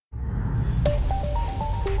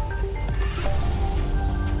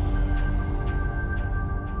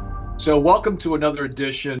So welcome to another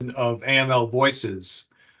edition of AML Voices.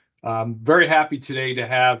 I'm very happy today to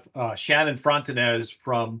have Shannon Frontanes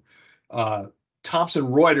from uh, Thomson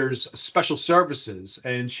Reuters Special Services.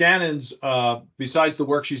 And Shannon's, besides the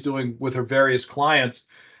work she's doing with her various clients,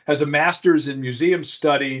 has a master's in museum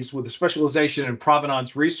studies with a specialization in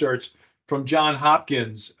provenance research from Johns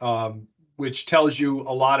Hopkins, which tells you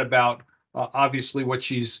a lot about obviously what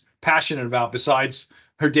she's passionate about besides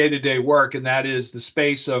her day-to-day work, and that is the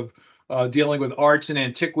space of dealing with arts and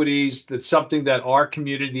antiquities. That's something that our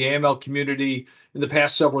community, the AML community, in the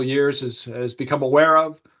past several years has become aware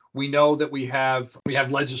of. We know that we have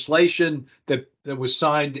legislation that was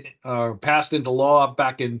signed passed into law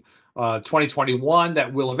back in 2021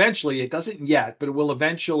 that will eventually, it doesn't yet, but it will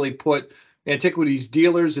eventually put antiquities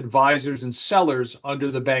dealers, advisors, and sellers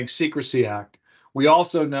under the Bank Secrecy Act. We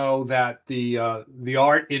also know that the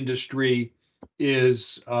art industry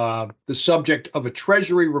is the subject of a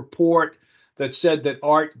Treasury report that said that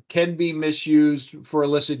art can be misused for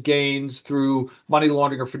illicit gains through money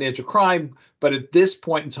laundering or financial crime. But at this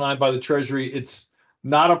point in time, by the Treasury, it's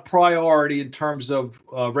not a priority in terms of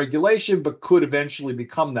regulation, but could eventually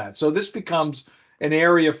become that. So this becomes an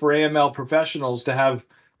area for AML professionals to have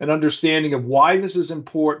an understanding of why this is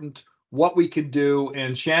important, what we can do.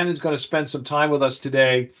 And Shannon's going to spend some time with us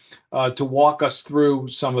today to walk us through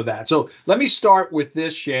some of that. So let me start with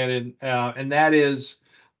this, Shannon, and that is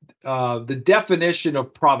the definition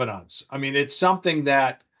of provenance. I mean, it's something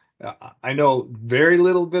that I know very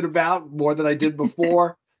little bit about, more than I did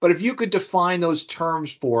before. But if you could define those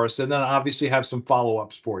terms for us, and then obviously have some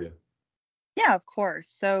follow-ups for you. Yeah, of course.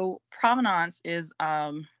 So provenance is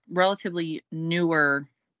relatively newer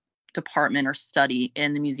department or study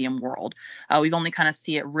in the museum world. We've only kind of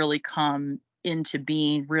see it really come into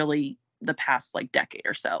being really the past decade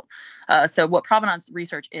or so. So what provenance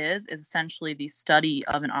research is essentially the study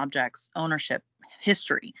of an object's ownership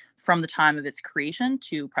history from the time of its creation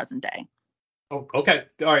to present day. Oh, okay.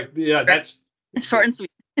 All right. Yeah, that's short and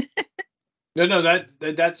sweet. No,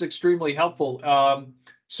 that's extremely helpful.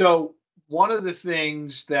 So one of the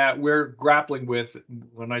things that we're grappling with,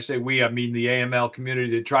 when I say we, I mean the AML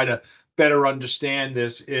community, to try to better understand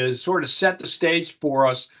this, is sort of set the stage for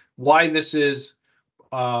us why this is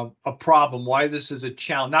a problem, why this is a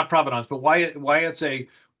challenge, not provenance, but why it's a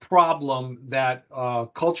problem that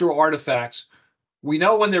cultural artifacts, we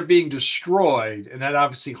know when they're being destroyed, and that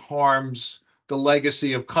obviously harms the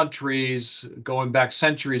legacy of countries going back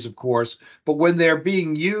centuries, of course, but when they're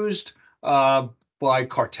being used by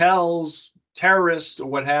cartels, terrorists, or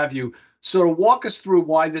what have you. So to walk us through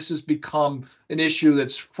why this has become an issue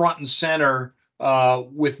that's front and center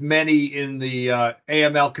with many in the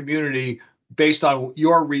AML community based on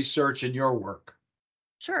your research and your work.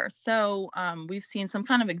 Sure. So we've seen some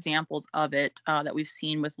kind of examples of it that we've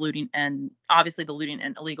seen with looting, and obviously the looting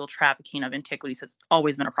and illegal trafficking of antiquities has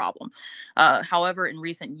always been a problem. However, in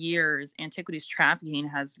recent years, antiquities trafficking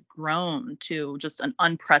has grown to just an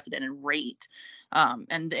unprecedented rate.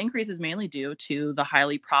 And the increase is mainly due to the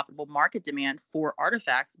highly profitable market demand for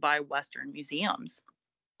artifacts by Western museums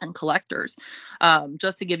and collectors.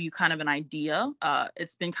 Just to give you kind of an idea,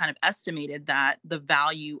 it's been kind of estimated that the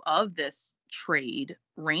value of this trade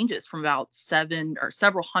ranges from about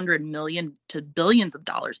several hundred million to billions of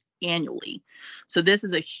dollars annually. So this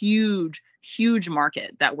is a huge, huge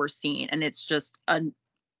market that we're seeing, and it's just an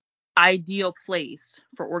ideal place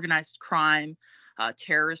for organized crime,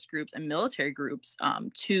 terrorist groups, and military groups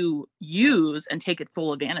to use and take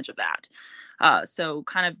full advantage of that. So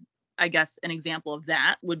kind of, I guess, an example of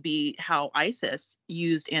that would be how ISIS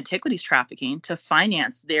used antiquities trafficking to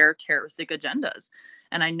finance their terroristic agendas.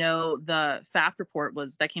 And I know the FAFT report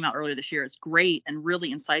that came out earlier this year is great and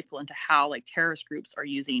really insightful into how terrorist groups are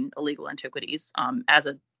using illegal antiquities as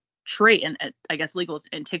a trade, and I guess legal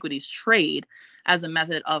antiquities trade as a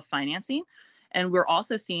method of financing. And we're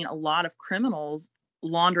also seeing a lot of criminals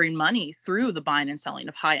laundering money through the buying and selling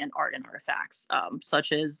of high-end art and artifacts,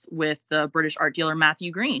 such as with the British art dealer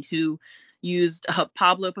Matthew Green, who used a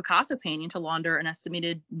Pablo Picasso painting to launder an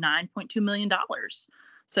estimated $9.2 million.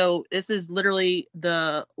 So this is literally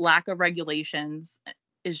the lack of regulations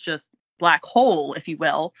is just black hole, if you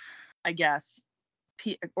will, I guess,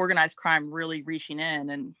 organized crime really reaching in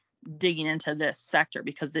and digging into this sector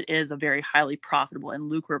because it is a very highly profitable and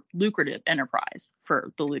lucrative enterprise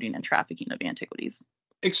for the looting and trafficking of antiquities.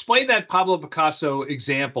 Explain that Pablo Picasso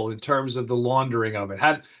example in terms of the laundering of it.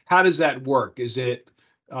 How does that work? Is it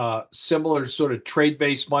similar sort of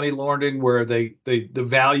trade-based money laundering where the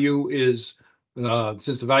value is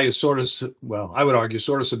since the value is sort of, well, I would argue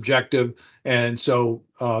sort of subjective. And so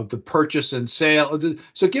the purchase and sale.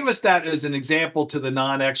 So give us that as an example to the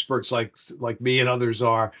non-experts like me and others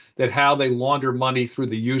are, that how they launder money through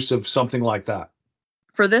the use of something like that.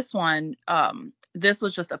 For this one, this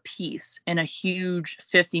was just a piece in a huge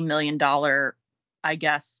 $50 million, I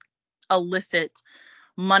guess, illicit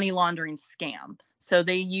money laundering scam. So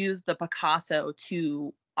they used the Picasso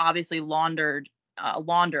to obviously launder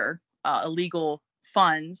illegal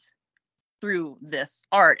funds through this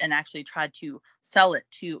art, and actually tried to sell it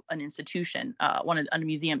to an institution, a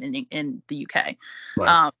museum in the UK.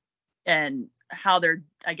 Right. And how they're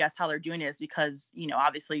doing it is because,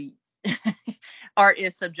 obviously art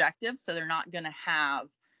is subjective, so they're not going to have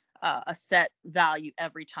a set value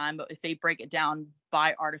every time. But if they break it down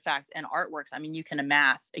by artifacts and artworks, I mean, you can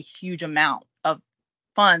amass a huge amount of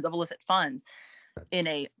illicit funds in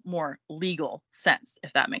a more legal sense,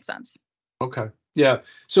 if that makes sense. Okay. Yeah.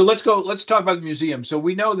 So let's talk about the museum. So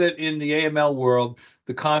we know that in the AML world,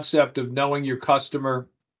 the concept of knowing your customer,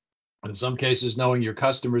 in some cases knowing your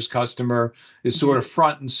customer's customer, is sort of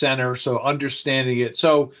front and center. So understanding it.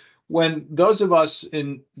 So when those of us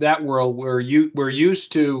in that world, we're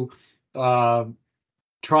used to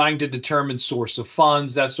trying to determine source of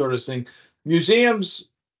funds, that sort of thing. Museums,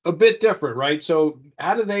 a bit different, right? So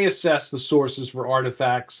how do they assess the sources for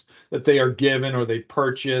artifacts that they are given or they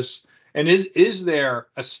purchase? And is there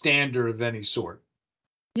a standard of any sort?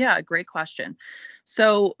 Yeah, great question.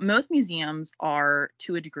 So most museums are,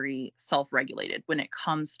 to a degree, self-regulated when it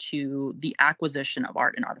comes to the acquisition of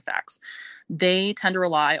art and artifacts. They tend to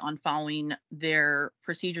rely on following their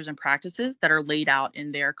procedures and practices that are laid out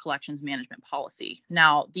in their collections management policy.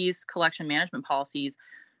 Now, these collection management policies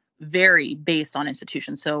vary based on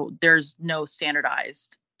institution, so there's no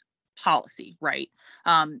standardized policy, right?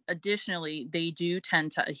 Additionally, they do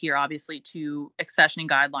tend to adhere, obviously, to accessioning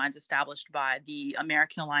guidelines established by the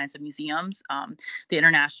American Alliance of Museums, the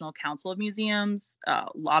International Council of Museums,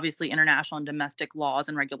 obviously international and domestic laws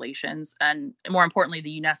and regulations, and more importantly,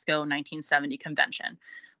 the UNESCO 1970 Convention,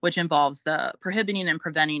 which involves the prohibiting and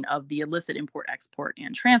preventing of the illicit import, export,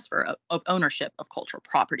 and transfer of ownership of cultural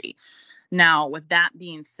property. Now, with that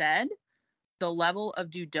being said, the level of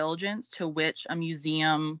due diligence to which a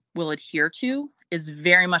museum will adhere to is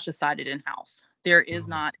very much decided in-house. There is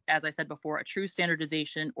not, as I said before, a true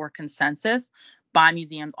standardization or consensus by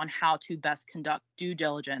museums on how to best conduct due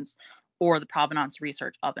diligence or the provenance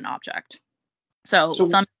research of an object. So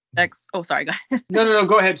some aspects, sorry, go ahead. No,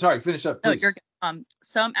 go ahead. Sorry, finish up, please.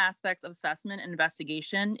 Some aspects of assessment and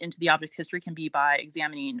investigation into the object's history can be by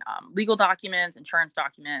examining legal documents, insurance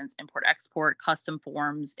documents, import-export, custom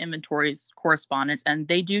forms, inventories, correspondence, and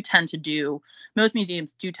most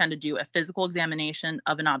museums do tend to do a physical examination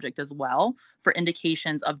of an object as well for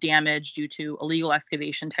indications of damage due to illegal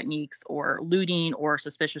excavation techniques or looting or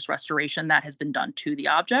suspicious restoration that has been done to the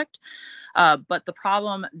object. But the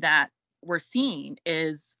problem that we're seeing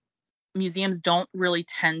is museums don't really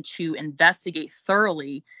tend to investigate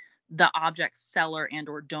thoroughly the object's seller and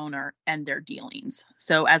or donor and their dealings.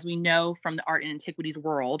 So as we know from the art and antiquities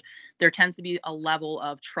world, there tends to be a level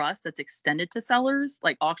of trust that's extended to sellers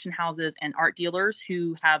like auction houses and art dealers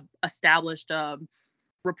who have established a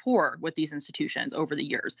rapport with these institutions over the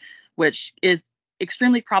years, which is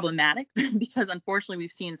extremely problematic because unfortunately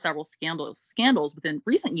we've seen several scandals within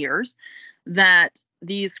recent years that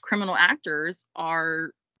these criminal actors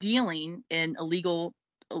are dealing in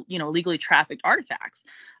illegally trafficked artifacts.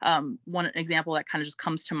 One example that kind of just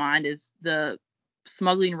comes to mind is the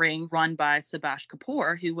smuggling ring run by Subhash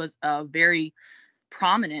Kapoor, who was a very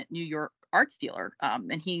prominent New York art dealer.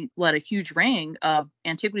 And he led a huge ring of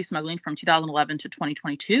antiquity smuggling from 2011 to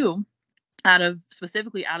 2022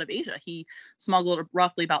 specifically out of Asia. He smuggled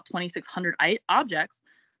roughly about 2,600 objects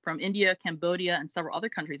from India, Cambodia, and several other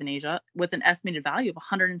countries in Asia with an estimated value of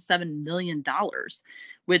 $107 million,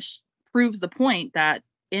 which proves the point that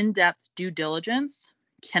in-depth due diligence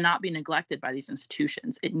cannot be neglected by these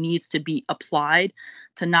institutions. It needs to be applied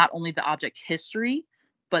to not only the object history,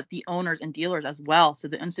 but the owners and dealers as well, so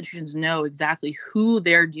the institutions know exactly who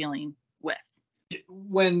they're dealing with.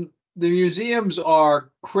 When the museums are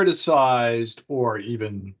criticized or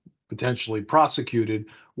even potentially prosecuted,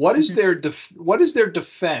 what is their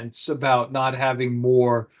defense about not having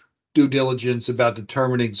more due diligence about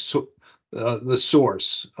determining the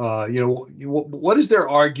source? What is their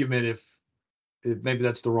argument, if maybe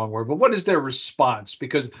that's the wrong word, but what is their response?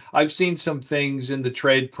 Because I've seen some things in the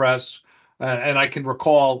trade press, and I can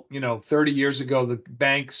recall, 30 years ago, the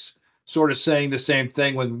banks sort of saying the same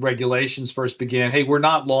thing when regulations first began. Hey, we're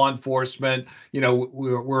not law enforcement.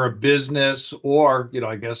 We're a business, or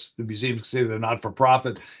I guess the museums say they're not for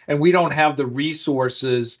profit, and we don't have the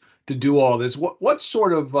resources to do all this. What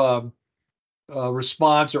sort of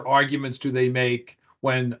response or arguments do they make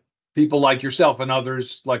when people like yourself and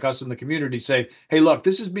others like us in the community say, hey, look,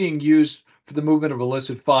 this is being used for the movement of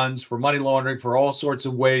illicit funds, for money laundering, for all sorts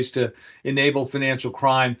of ways to enable financial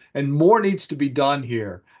crime, and more needs to be done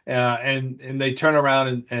here. And they turn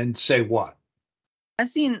around and say what?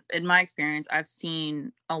 In my experience, I've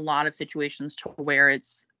seen a lot of situations to where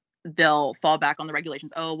they'll fall back on the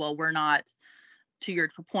regulations. Oh, well, we're not, to your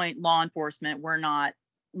point, law enforcement, we're not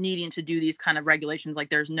needing to do these kind of regulations. Like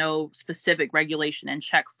there's no specific regulation and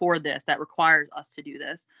check for this that requires us to do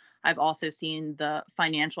this. I've also seen the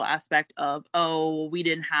financial aspect of, oh, we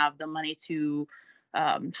didn't have the money to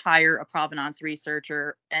hire a provenance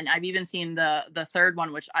researcher. And I've even seen the third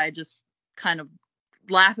one, which I just kind of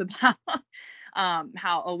laugh about,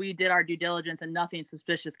 how, oh, we did our due diligence and nothing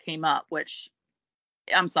suspicious came up, which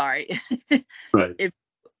I'm sorry. Right.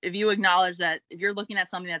 If you acknowledge that if you're looking at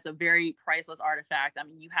something that's a very priceless artifact, I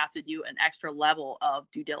mean, you have to do an extra level of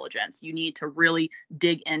due diligence. You need to really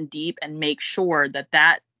dig in deep and make sure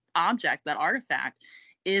that object, that artifact,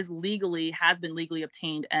 has been legally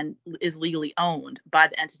obtained and is legally owned by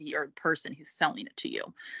the entity or person who's selling it to you.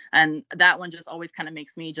 And that one just always kind of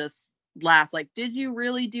makes me just laugh. Like, did you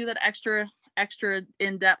really do that extra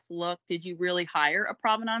in-depth look? Did you really hire a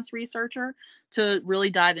provenance researcher to really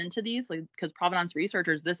dive into these? Like, because provenance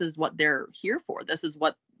researchers, this is what they're here for. This is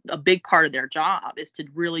what a big part of their job is, to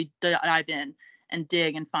really dive in and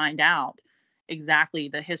dig and find out exactly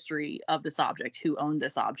the history of this object, who owned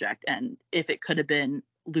this object, and if it could have been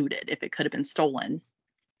looted, if it could have been stolen.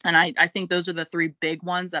 And I think those are the three big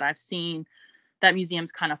ones that I've seen that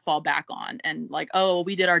museums kind of fall back on, and like, oh,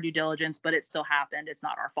 we did our due diligence, but it still happened. It's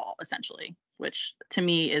not our fault, essentially, which to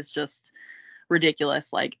me is just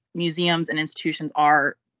ridiculous. Like, museums and institutions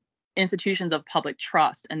are institutions of public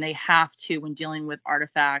trust, and they have to, when dealing with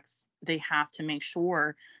artifacts, they have to make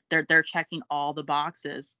sure they're checking all the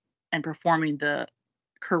boxes and performing the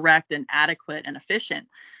correct and adequate and efficient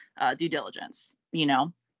due diligence,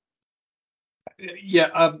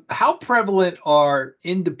 Yeah. How prevalent are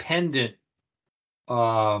independent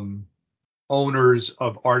owners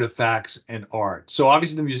of artifacts and art? So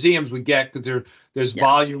obviously the museums we get because there's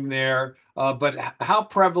volume there, but how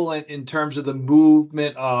prevalent in terms of the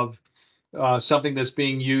movement of something that's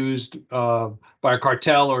being used by a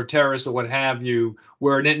cartel or a terrorist or what have you,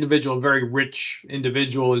 where an individual, a very rich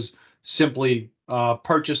individual, is simply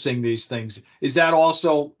purchasing these things? Is that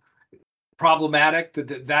also problematic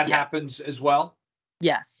that happens as well?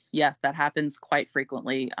 Yes, that happens quite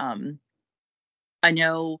frequently. I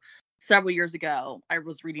know several years ago, I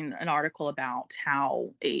was reading an article about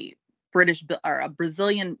how a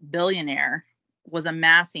Brazilian billionaire was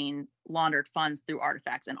amassing laundered funds through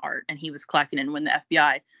artifacts and art, and he was collecting. And when the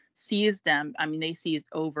FBI seized them, I mean, they seized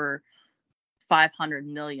over $500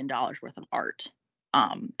 million worth of art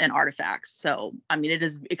and artifacts. So, I mean, it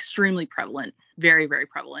is extremely prevalent, very, very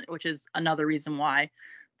prevalent, which is another reason why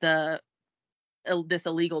this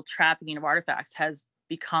illegal trafficking of artifacts has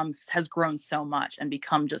grown so much and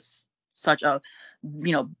become just such a,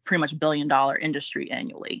 pretty much $1 billion industry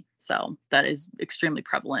annually. So that is extremely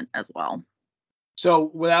prevalent as well.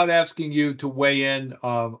 So without asking you to weigh in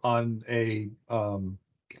on a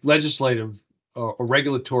legislative or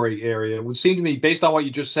regulatory area, it would seem to me, based on what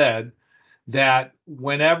you just said, that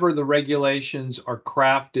whenever the regulations are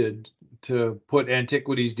crafted to put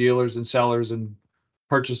antiquities dealers and sellers and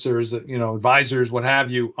purchasers, advisors, what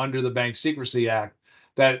have you, under the Bank Secrecy Act,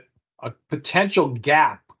 that a potential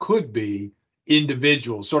gap could be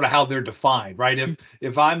individuals, sort of how they're defined, right?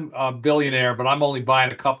 If I'm a billionaire, but I'm only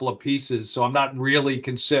buying a couple of pieces, so I'm not really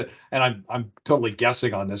and I'm totally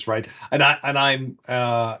guessing on this, right? And I'm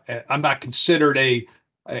not considered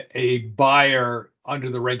a buyer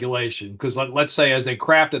under the regulation, because let's say as they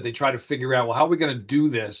craft it, they try to figure out, well, how are we going to do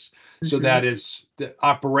this so that it's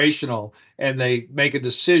operational, and they make a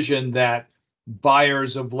decision that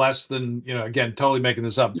buyers of less than, again, totally making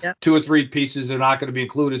this up, 2 or 3 pieces are not going to be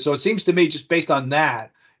included. So it seems to me, just based on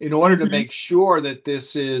that, in order to make sure that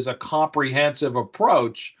this is a comprehensive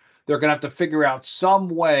approach, they're going to have to figure out some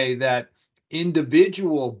way that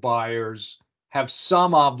individual buyers have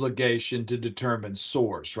some obligation to determine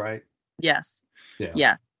source, right? Yes.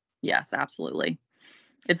 Yeah. Yes, absolutely.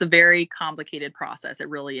 It's a very complicated process. It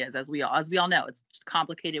really is, as we all know. It's just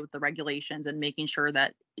complicated with the regulations and making sure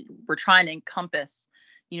that we're trying to encompass,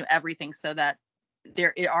 everything, so that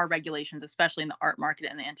there are regulations, especially in the art market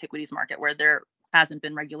and the antiquities market, where they're hasn't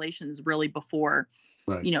been regulations really before,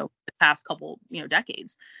 Right. the past couple,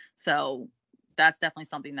 decades. So that's definitely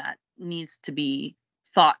something that needs to be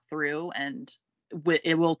thought through, and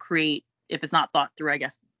it will create, if it's not thought through, I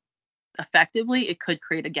guess, effectively, it could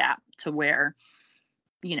create a gap to where,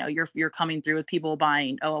 you're coming through with people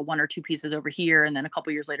buying, one or two pieces over here, and then a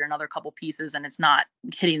couple years later, another couple pieces, and it's not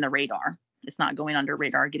hitting the radar. It's not going under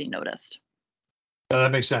radar, getting noticed.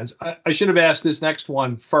 That makes sense. I should have asked this next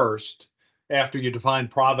one first after you define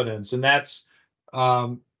provenance, and that's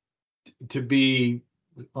to be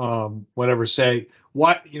whatever, say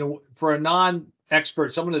what, for a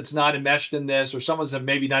non-expert, someone that's not enmeshed in this, or someone that's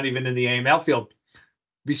maybe not even in the AML field,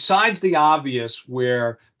 besides the obvious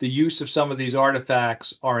where the use of some of these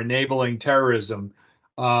artifacts are enabling terrorism,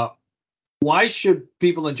 why should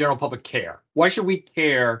people in general public care? Why should we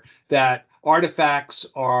care that artifacts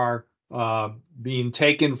are being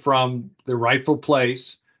taken from the rightful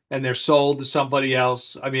place and they're sold to somebody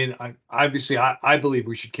else? I mean, I believe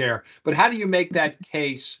we should care. But how do you make that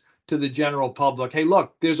case to the general public? Hey,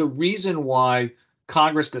 look, there's a reason why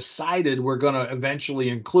Congress decided we're going to eventually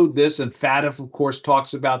include this, and FATF, of course,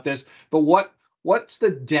 talks about this. But what's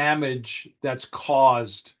the damage that's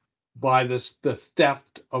caused by the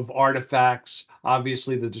theft of artifacts,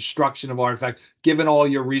 obviously the destruction of artifacts, given all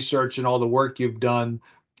your research and all the work you've done,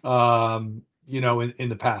 in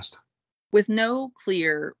the past? With no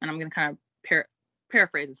clear, and I'm going to kind of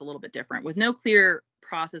paraphrase this a little bit different, with no clear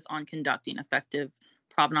process on conducting effective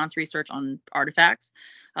provenance research on artifacts,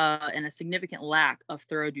 and a significant lack of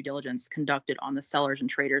thorough due diligence conducted on the sellers and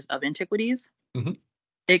traders of antiquities,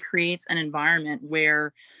 it creates an environment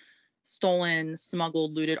where stolen,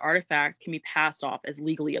 smuggled, looted artifacts can be passed off as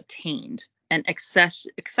legally obtained and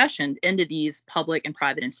accessioned into these public and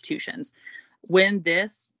private institutions. When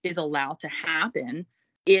this is allowed to happen,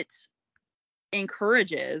 it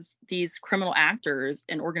encourages these criminal actors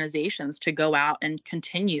and organizations to go out and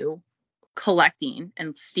continue collecting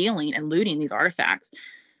and stealing and looting these artifacts.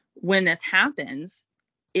 When this happens,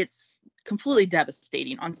 it's completely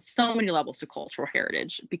devastating on so many levels to cultural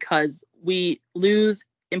heritage, because we lose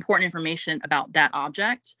important information about that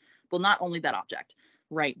object. Well, not only that object,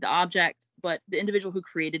 right? The object, but the individual who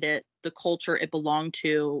created it, the culture it belonged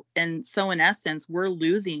to. And so in essence, we're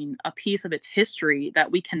losing a piece of its history that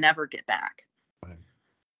we can never get back. Right.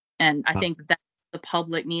 And I think that the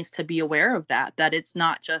public needs to be aware of that it's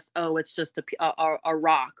not just, it's just a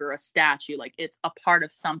rock or a statue. Like, it's a part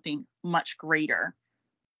of something much greater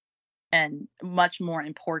and much more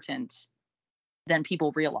important than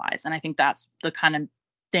people realize. And I think that's the kind of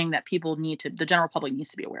thing that the general public needs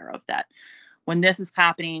to be aware of, that when this is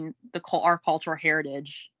happening, our cultural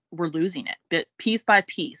heritage, we're losing it. But piece by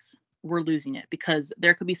piece, we're losing it, because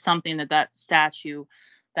there could be something that statue,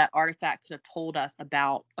 that artifact could have told us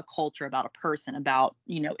about a culture, about a person, about,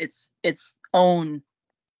 its own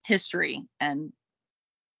history. And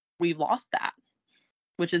we've lost that,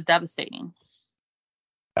 which is devastating.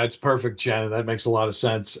 That's perfect, Shannon. That makes a lot of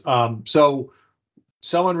sense. So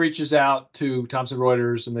someone reaches out to Thomson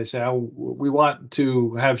Reuters and they say, we want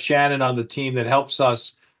to have Shannon on the team that helps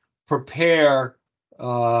us prepare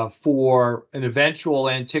for an eventual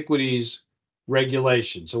antiquities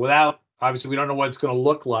regulation. So obviously, we don't know what it's going to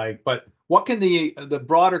look like, but what can the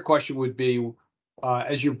broader question would be,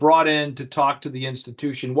 as you're brought in to talk to the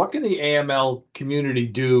institution, what can the AML community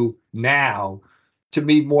do now to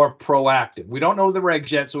be more proactive? We don't know the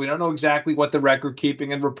regs yet, so we don't know exactly what the record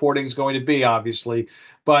keeping and reporting is going to be, obviously.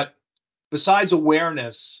 But besides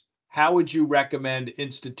awareness, how would you recommend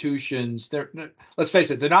institutions? Let's face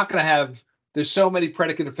it, they're not going to have. There's so many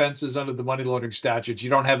predicate offenses under the money laundering statutes. You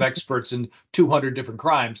don't have experts in 200 different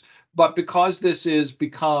crimes. But because this has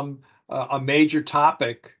become a major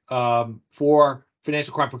topic for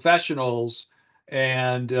financial crime professionals,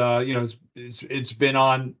 and it's been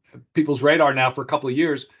on people's radar now for a couple of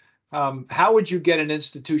years, how would you get an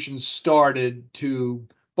institution started to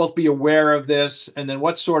both be aware of this, and then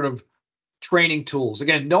what sort of training tools?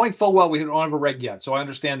 Again, knowing full well we don't have a reg yet, so I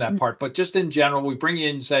understand that part. But just in general, we bring you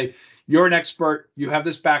in and say, you're an expert, you have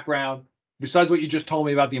this background. Besides what you just told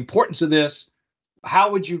me about the importance of this,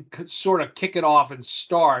 how would you sort of kick it off and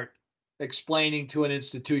start explaining to an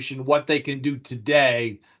institution what they can do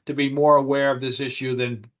today to be more aware of this issue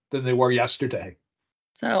than they were yesterday?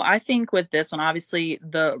 So I think with this one, obviously,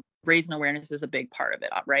 the raising awareness is a big part of it,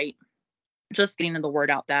 right? Just getting the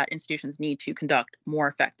word out that institutions need to conduct more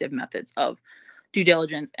effective methods of due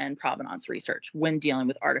diligence and provenance research when dealing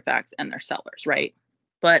with artifacts and their sellers, right?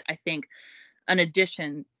 But I think an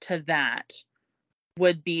addition to that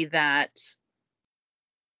would be that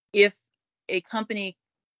if a company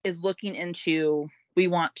is looking into, we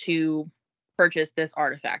want to purchase this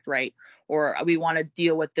artifact, right? Or we want to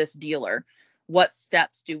deal with this dealer. What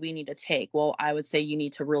steps do we need to take? Well, I would say you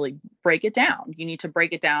need to really break it down. You need to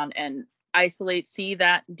break it down and isolate, see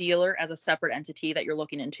that dealer as a separate entity that you're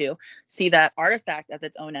looking into, see that artifact as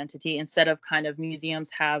its own entity, instead of kind of museums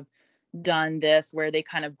have done this where they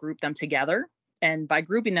kind of group them together. And by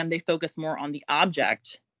grouping them, they focus more on the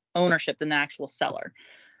object ownership than the actual seller.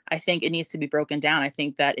 I think it needs to be broken down. I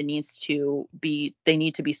think that they need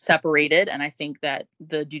to be separated. And I think that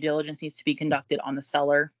the due diligence needs to be conducted on the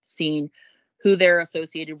seller, seeing who they're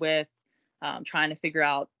associated with, trying to figure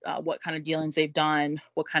out what kind of dealings they've done,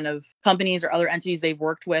 what kind of companies or other entities they've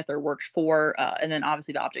worked with or worked for, and then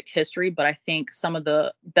obviously the object history. But I think some of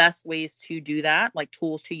the best ways to do that, like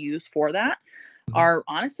tools to use for that, are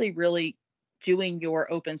honestly really doing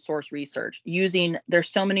your open source research. There's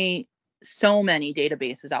so many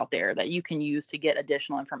databases out there that you can use to get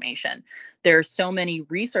additional information. There's so many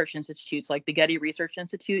research institutes, like the Getty Research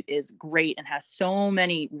Institute is great and has so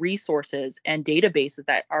many resources and databases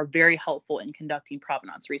that are very helpful in conducting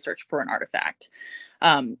provenance research for an artifact.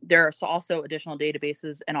 There are also additional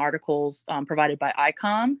databases and articles provided by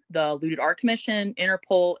ICOM, the Looted Art Commission,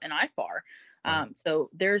 Interpol, and IFAR.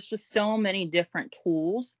 So there's just so many different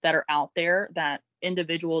tools that are out there that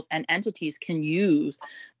individuals and entities can use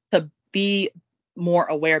to become more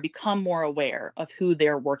aware of who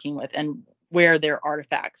they're working with and where their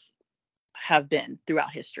artifacts have been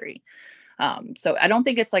throughout history. So I don't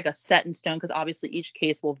think it's like a set in stone, because obviously each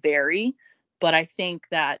case will vary, but I think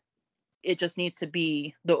that it just needs to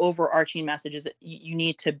be, the overarching message is that you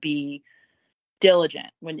need to be diligent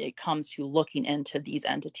when it comes to looking into these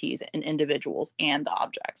entities and individuals and the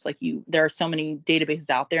objects. There are so many databases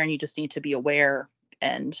out there, and you just need to be aware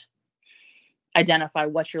and identify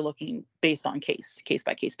what you're looking based on case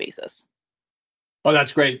by case basis. Oh,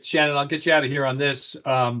 that's great. Shannon, I'll get you out of here on this.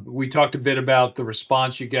 We talked a bit about the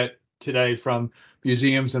response you get today from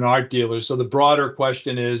museums and art dealers. So the broader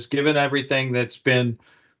question is, given everything that's been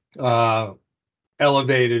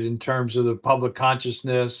elevated in terms of the public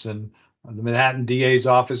consciousness, and the Manhattan DA's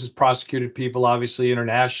office has prosecuted people, obviously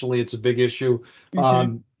internationally, it's a big issue.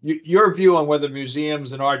 Your view on whether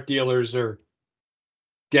museums and art dealers are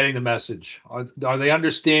getting the message? Are they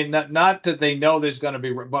understand, not that they know there's going to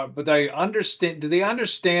be, but do they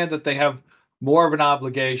understand that they have more of an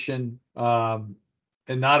obligation, and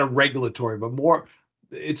not a regulatory, but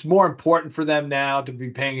it's more important for them now to be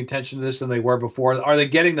paying attention to this than they were before? Are they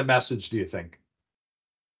getting the message, do you think?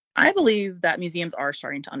 I believe that museums are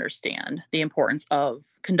starting to understand the importance of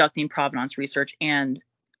conducting provenance research and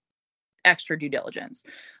extra due diligence,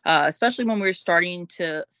 especially when we're starting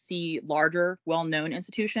to see larger, well-known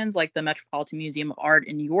institutions like the Metropolitan Museum of Art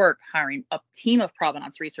in New York hiring a team of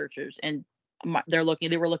provenance researchers, and they were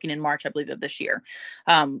looking in March, I believe, of this year,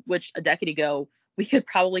 which a decade ago we could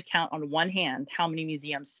probably count on one hand how many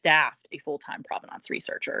museums staffed a full-time provenance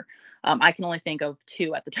researcher. I can only think of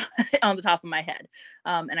two at the top on the top of my head,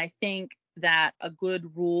 and I think that a good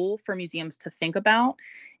rule for museums to think about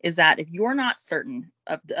is that if you're not certain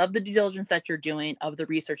of the due diligence that you're doing, of the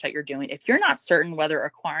research that you're doing, if you're not certain whether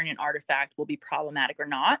acquiring an artifact will be problematic or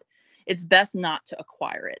not, it's best not to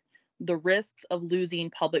acquire it. The risks of losing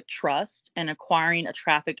public trust and acquiring a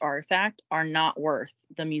trafficked artifact are not worth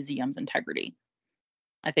the museum's integrity.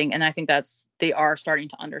 I think they are starting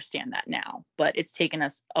to understand that now, but it's taken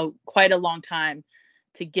us quite a long time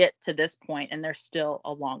to get to this point, and there's still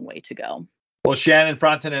a long way to go. Well, Shannon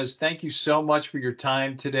Frontanes, thank you so much for your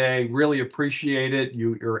time today. Really appreciate it.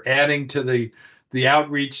 You're adding to the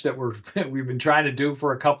outreach that we've been trying to do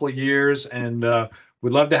for a couple of years, and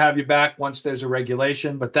we'd love to have you back once there's a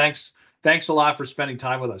regulation. But thanks a lot for spending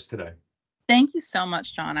time with us today. Thank you so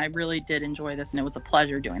much, John. I really did enjoy this, and it was a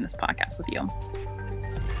pleasure doing this podcast with you.